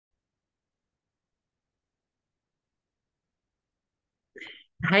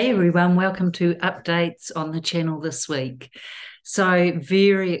Hey everyone, welcome to updates on the channel this week. So,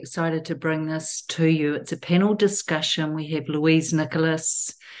 very excited to bring this to you. It's a panel discussion. We have Louise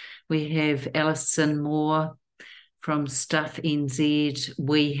Nicholas, we have Alison Moore from Stuff NZ,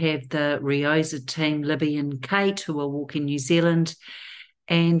 we have the Riosa team, Libby and Kate, who are walking New Zealand,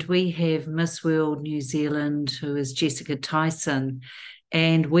 and we have Miss World New Zealand, who is Jessica Tyson.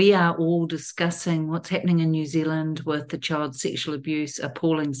 And we are all discussing what's happening in New Zealand with the child sexual abuse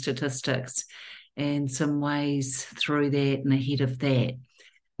appalling statistics and some ways through that and ahead of that.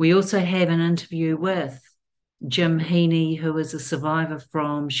 We also have an interview with Jim Heaney, who is a survivor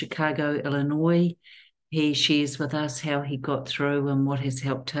from Chicago, Illinois. He shares with us how he got through and what has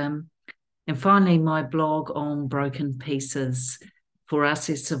helped him. And finally, my blog on broken pieces. For us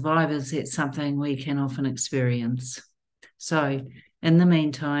as survivors, it's something we can often experience. So, in the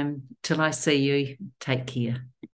meantime, till I see you, take care.